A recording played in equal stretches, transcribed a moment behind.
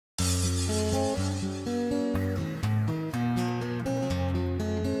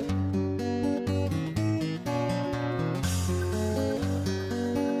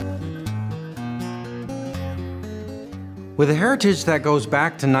With a heritage that goes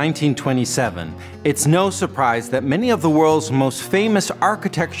back to 1927, it's no surprise that many of the world's most famous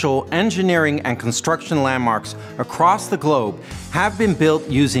architectural, engineering, and construction landmarks across the globe have been built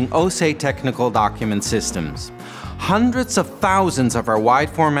using Océ technical document systems. Hundreds of thousands of our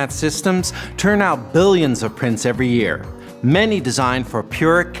wide-format systems turn out billions of prints every year, many designed for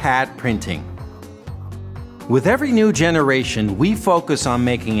pure CAD printing. With every new generation, we focus on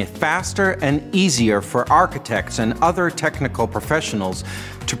making it faster and easier for architects and other technical professionals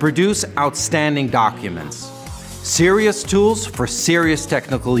to produce outstanding documents. Serious tools for serious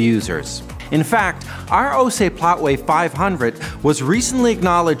technical users. In fact, our Océ PlotWave 500 was recently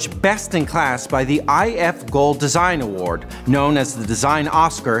acknowledged Best in Class by the IF Gold Design Award, known as the Design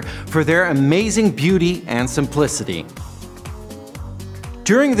Oscar, for their amazing beauty and simplicity.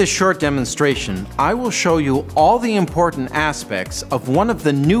 During this short demonstration, I will show you all the important aspects of one of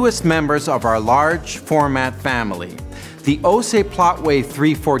the newest members of our large format family, the Océ PlotWave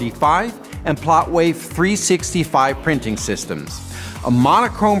 345 and PlotWave 365 printing systems, a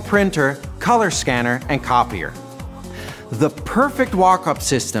monochrome printer, color scanner, and copier. The perfect walk-up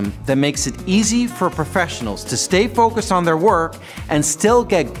system that makes it easy for professionals to stay focused on their work and still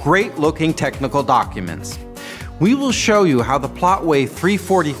get great-looking technical documents. We will show you how the PlotWave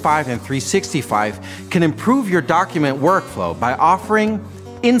 345 and 365 can improve your document workflow by offering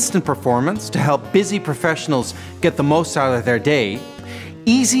instant performance to help busy professionals get the most out of their day,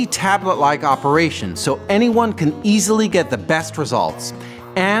 easy tablet-like operation so anyone can easily get the best results,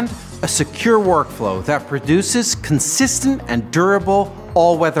 and a secure workflow that produces consistent and durable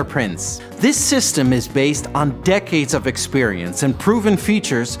all-weather prints. This system is based on decades of experience and proven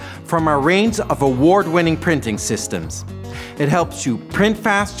features from our range of award-winning printing systems. It helps you print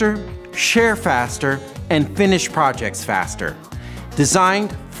faster, share faster, and finish projects faster.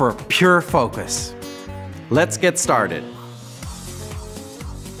 Designed for pure focus. Let's get started.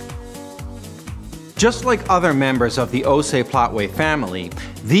 Just like other members of the Océ PlotWave family,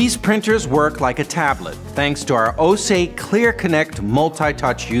 these printers work like a tablet thanks to our Océ Clear Connect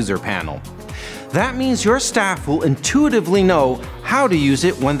multi-touch user panel. That means your staff will intuitively know how to use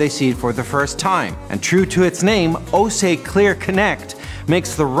it when they see it for the first time. And true to its name, Océ Clear Connect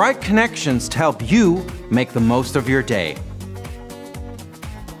makes the right connections to help you make the most of your day.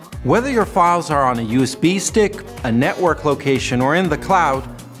 Whether your files are on a USB stick, a network location, or in the cloud,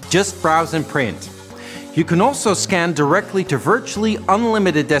 just browse and print. You can also scan directly to virtually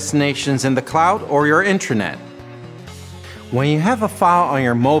unlimited destinations in the cloud or your intranet. When you have a file on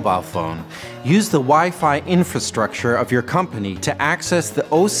your mobile phone, use the Wi-Fi infrastructure of your company to access the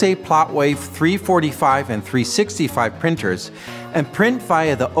Océ PlotWave 345 and 365 printers and print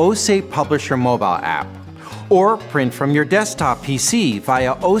via the Océ Publisher mobile app. Or print from your desktop PC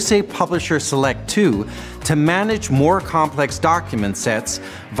via Océ Publisher Select 2 to manage more complex document sets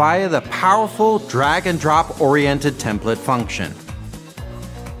via the powerful drag-and-drop oriented template function.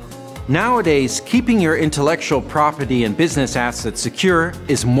 Nowadays, keeping your intellectual property and business assets secure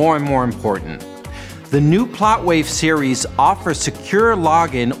is more and more important. The new PlotWave series offers secure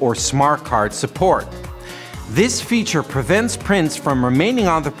login or smart card support. This feature prevents prints from remaining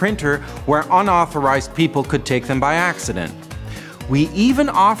on the printer where unauthorized people could take them by accident. We even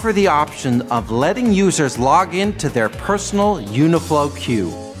offer the option of letting users log in to their personal Uniflow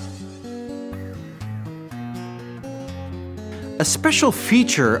queue. A special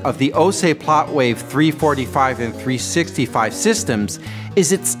feature of the Océ PlotWave 345 and 365 systems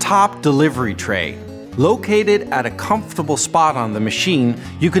is its top delivery tray. Located at a comfortable spot on the machine,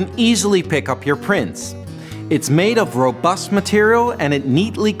 you can easily pick up your prints. It's made of robust material and it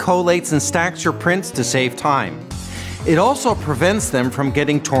neatly collates and stacks your prints to save time. It also prevents them from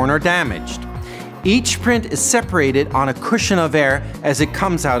getting torn or damaged. Each print is separated on a cushion of air as it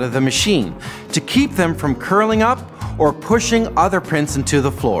comes out of the machine to keep them from curling up or pushing other prints into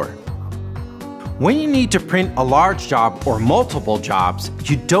the floor. When you need to print a large job or multiple jobs,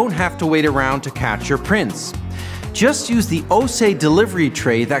 you don't have to wait around to catch your prints. Just use the Océ delivery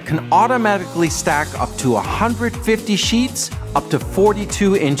tray that can automatically stack up to 150 sheets up to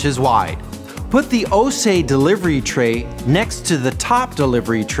 42 inches wide. Put the Océ delivery tray next to the top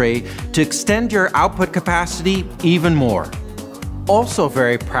delivery tray to extend your output capacity even more. Also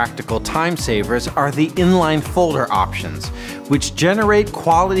very practical time savers are the inline folder options, which generate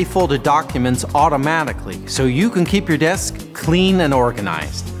quality folded documents automatically so you can keep your desk clean and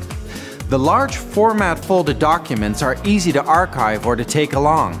organized. The large format folded documents are easy to archive or to take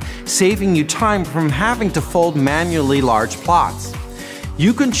along, saving you time from having to fold manually large plots.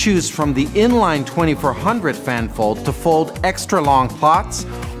 You can choose from the inline 2400 fan fold to fold extra long plots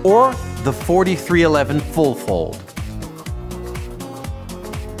or the 4311 full fold.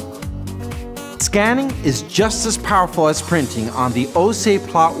 Scanning is just as powerful as printing on the Océ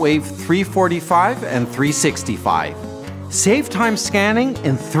PlotWave 345 and 365. Save time scanning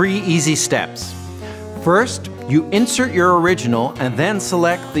in 3 easy steps. First, you insert your original and then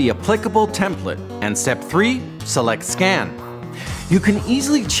select the applicable template. And step 3, select Scan. You can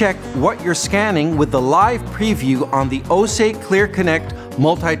easily check what you're scanning with the live preview on the Océ ClearConnect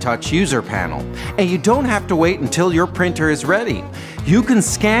multi-touch user panel. And you don't have to wait until your printer is ready. You can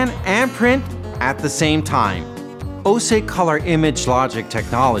scan and print at the same time. Océ Color Image Logic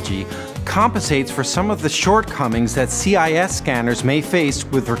technology compensates for some of the shortcomings that CIS scanners may face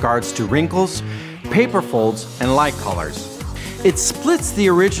with regards to wrinkles, paper folds, and light colors. It splits the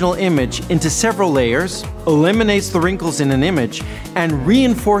original image into several layers, eliminates the wrinkles in an image, and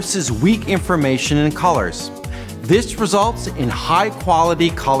reinforces weak information in colors. This results in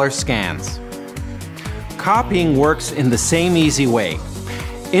high-quality color scans. Copying works in the same easy way.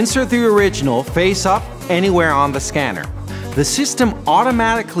 Insert the original face up anywhere on the scanner. The system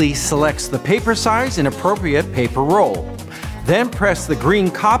automatically selects the paper size and appropriate paper roll. Then press the green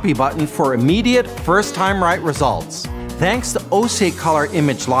copy button for immediate first-time right results. Thanks to Océ Color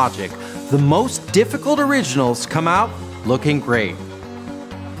Image Logic, the most difficult originals come out looking great.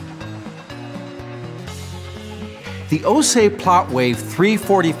 The Océ PlotWave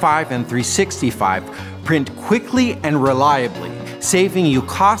 345 and 365 print quickly and reliably, saving you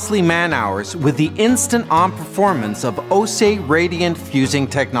costly man-hours with the instant-on performance of Océ Radiant Fusing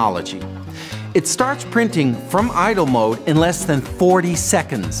technology. It starts printing from idle mode in less than 40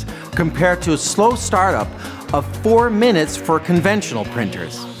 seconds, compared to a slow startup of 4 minutes for conventional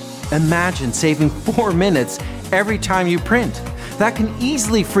printers. Imagine saving 4 minutes every time you print. That can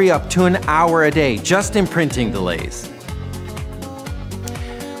easily free up to an hour a day just in printing delays.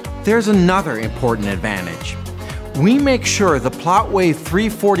 There's another important advantage. We make sure the PlotWave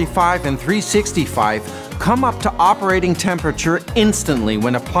 345 and 365 come up to operating temperature instantly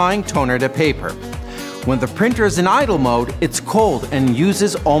when applying toner to paper. When the printer is in idle mode, it's cold and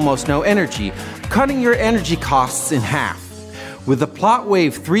uses almost no energy, cutting your energy costs in half. With the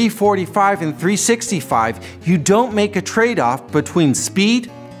PlotWave 345 and 365, you don't make a trade-off between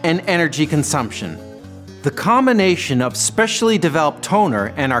speed and energy consumption. The combination of specially developed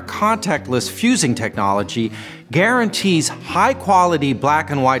toner and our contactless fusing technology guarantees high-quality black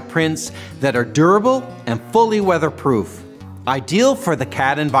and white prints that are durable and fully weatherproof, ideal for the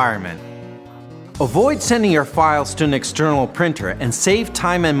CAD environment. Avoid sending your files to an external printer and save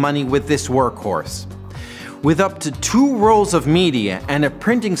time and money with this workhorse. With up to 2 rolls of media and a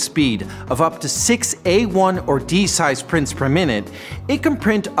printing speed of up to 6 A1 or D size prints per minute, it can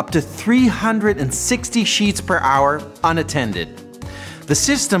print up to 360 sheets per hour unattended. The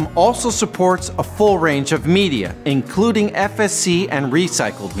system also supports a full range of media, including FSC and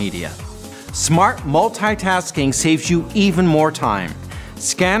recycled media. Smart multitasking saves you even more time.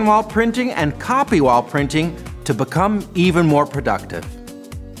 Scan while printing and copy while printing to become even more productive.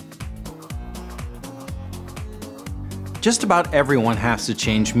 Just about everyone has to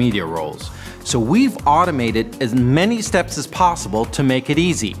change media rolls, so we've automated as many steps as possible to make it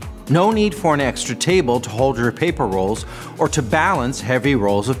easy. No need for an extra table to hold your paper rolls or to balance heavy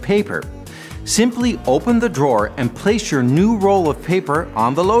rolls of paper. Simply open the drawer and place your new roll of paper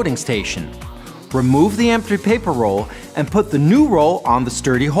on the loading station. Remove the empty paper roll and put the new roll on the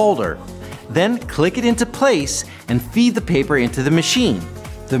sturdy holder. Then click it into place and feed the paper into the machine.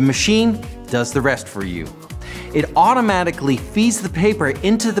 The machine does the rest for you. It automatically feeds the paper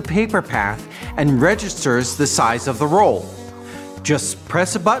into the paper path and registers the size of the roll. Just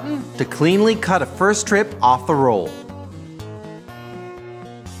press a button to cleanly cut a first strip off the roll.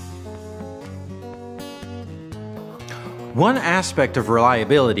 One aspect of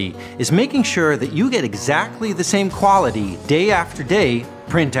reliability is making sure that you get exactly the same quality day after day,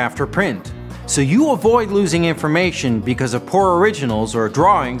 print after print, so you avoid losing information because of poor originals or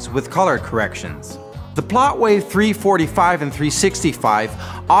drawings with color corrections. The PlotWave 345 and 365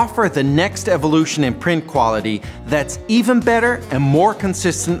 offer the next evolution in print quality that's even better and more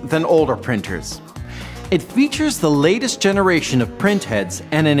consistent than older printers. It features the latest generation of print heads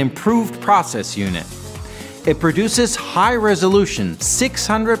and an improved process unit. It produces high-resolution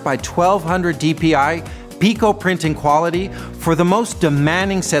 600 by 1200 dpi pico printing quality for the most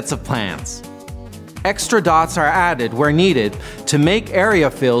demanding sets of plans. Extra dots are added where needed to make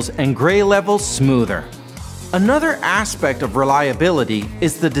area fills and gray levels smoother. Another aspect of reliability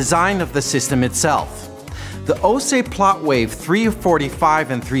is the design of the system itself. The Océ PlotWave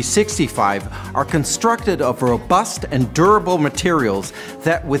 345 and 365 are constructed of robust and durable materials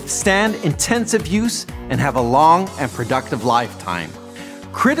that withstand intensive use and have a long and productive lifetime.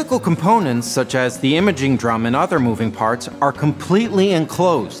 Critical components such as the imaging drum and other moving parts are completely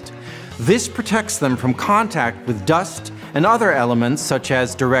enclosed. This protects them from contact with dust and other elements such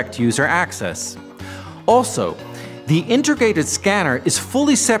as direct user access. Also, the integrated scanner is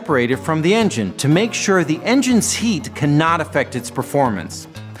fully separated from the engine to make sure the engine's heat cannot affect its performance.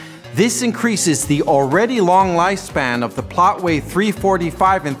 This increases the already long lifespan of the PlotWave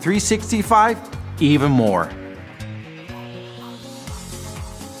 345 and 365 even more.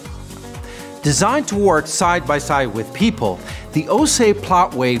 Designed to work side by side with people, the Océ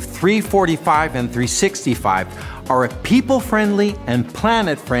PlotWave 345 and 365 are a people-friendly and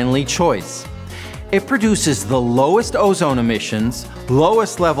planet-friendly choice. It produces the lowest ozone emissions,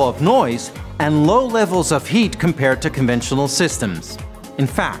 lowest level of noise, and low levels of heat compared to conventional systems. In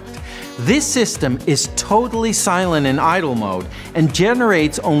fact, this system is totally silent in idle mode and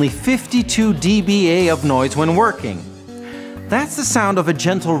generates only 52 dBA of noise when working. That's the sound of a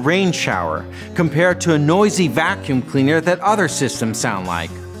gentle rain shower compared to a noisy vacuum cleaner that other systems sound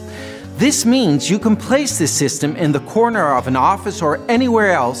like. This means you can place this system in the corner of an office or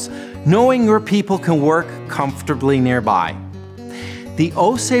anywhere else, knowing your people can work comfortably nearby. The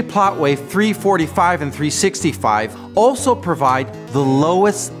Océ PlotWave 345 and 365 also provide the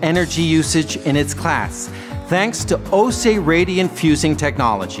lowest energy usage in its class, thanks to Océ radiant fusing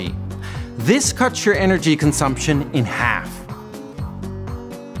technology. This cuts your energy consumption in half.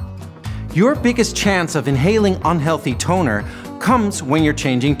 Your biggest chance of inhaling unhealthy toner comes when you're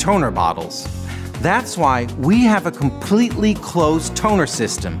changing toner bottles. That's why we have a completely closed toner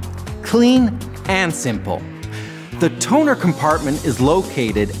system, clean and simple. The toner compartment is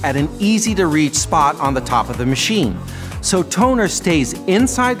located at an easy-to-reach spot on the top of the machine, so toner stays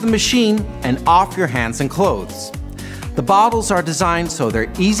inside the machine and off your hands and clothes. The bottles are designed so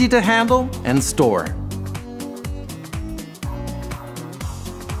they're easy to handle and store.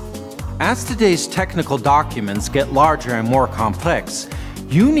 As today's technical documents get larger and more complex,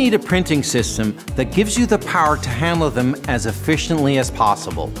 you need a printing system that gives you the power to handle them as efficiently as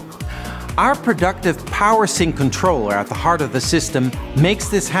possible. Our productive power sync controller at the heart of the system makes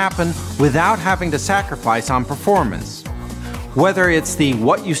this happen without having to sacrifice on performance. Whether it's the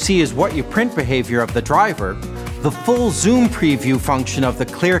what you see is what you print behavior of the driver, the full zoom preview function of the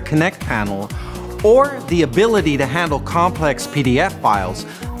Clear Connect panel, or the ability to handle complex PDF files,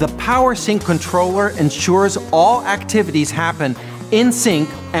 the PowerSync controller ensures all activities happen in sync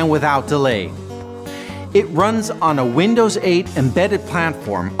and without delay. It runs on a Windows 8 embedded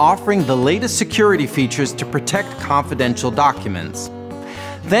platform offering the latest security features to protect confidential documents.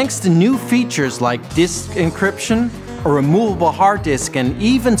 Thanks to new features like disk encryption, a removable hard disk, and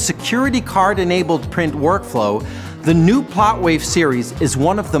even security card-enabled print workflow, the new PlotWave series is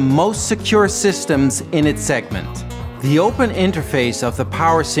one of the most secure systems in its segment. The open interface of the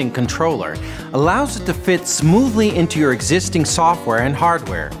PowerSync controller allows it to fit smoothly into your existing software and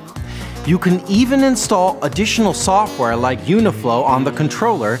hardware. You can even install additional software like Uniflow on the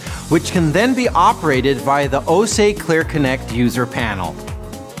controller, which can then be operated via the Océ Clear Connect user panel.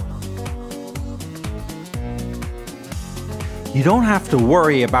 You don't have to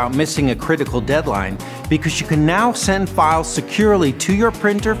worry about missing a critical deadline because you can now send files securely to your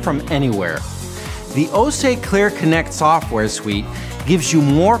printer from anywhere. The Océ Clear Connect software suite gives you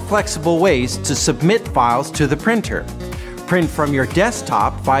more flexible ways to submit files to the printer. Print from your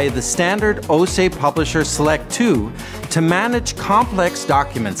desktop via the standard Océ Publisher Select 2 to manage complex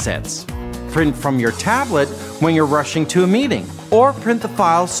document sets. Print from your tablet when you're rushing to a meeting, or print the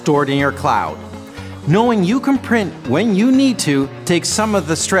files stored in your cloud. Knowing you can print when you need to takes some of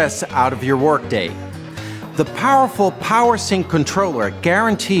the stress out of your workday. The powerful PowerSync controller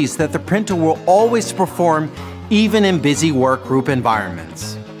guarantees that the printer will always perform even in busy workgroup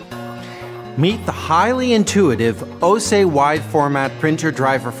environments. Meet the highly intuitive Océ wide format printer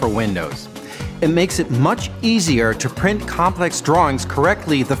driver for Windows. It makes it much easier to print complex drawings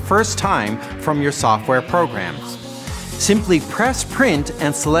correctly the first time from your software programs. Simply press print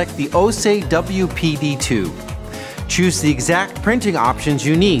and select the Océ WPD2. Choose the exact printing options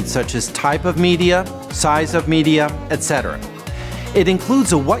you need, such as type of media, size of media, etc. It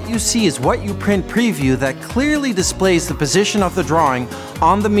includes a What You See is What You Print preview that clearly displays the position of the drawing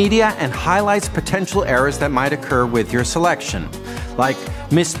on the media and highlights potential errors that might occur with your selection, like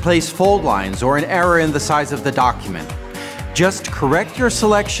misplaced fold lines or an error in the size of the document. Just correct your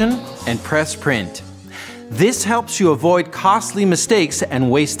selection and press print. This helps you avoid costly mistakes and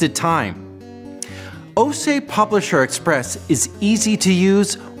wasted time. Océ Publisher Express is easy to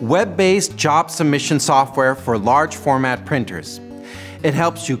use, web-based job submission software for large format printers. It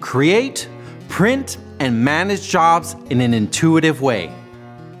helps you create, print, and manage jobs in an intuitive way.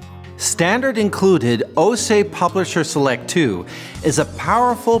 Standard included Océ Publisher Select 2 is a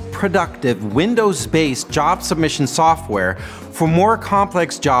powerful, productive, Windows-based job submission software for more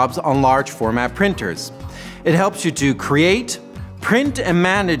complex jobs on large format printers. It helps you to create, print, and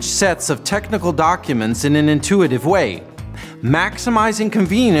manage sets of technical documents in an intuitive way, maximizing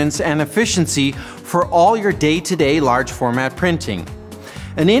convenience and efficiency for all your day-to-day large format printing.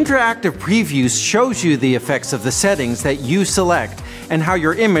 An interactive preview shows you the effects of the settings that you select and how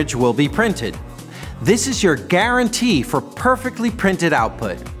your image will be printed. This is your guarantee for perfectly printed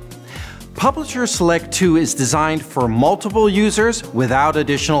output. Publisher Select 2 is designed for multiple users without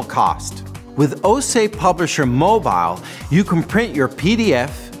additional cost. With Océ Publisher Mobile, you can print your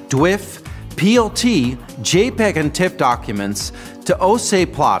PDF, DWIF, PLT, JPEG, and TIFF documents to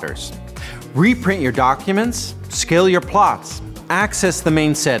Océ plotters. Reprint your documents, scale your plots, access the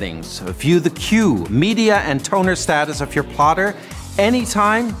main settings, view the queue, media, and toner status of your plotter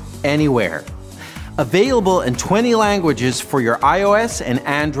anytime, anywhere. Available in 20 languages for your iOS and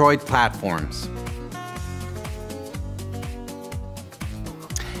Android platforms.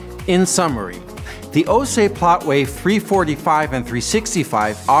 In summary, the Océ PlotWave 345 and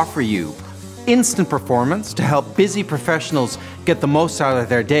 365 offer you instant performance to help busy professionals get the most out of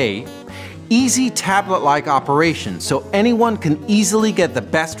their day, easy tablet-like operation so anyone can easily get the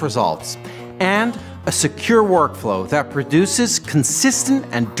best results, and a secure workflow that produces consistent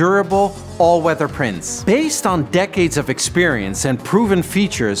and durable all-weather prints. Based on decades of experience and proven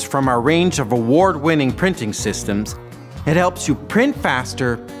features from our range of award-winning printing systems, it helps you print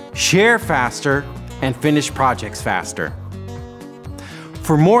faster, share faster, and finish projects faster.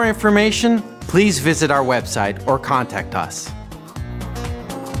 For more information, please visit our website or contact us.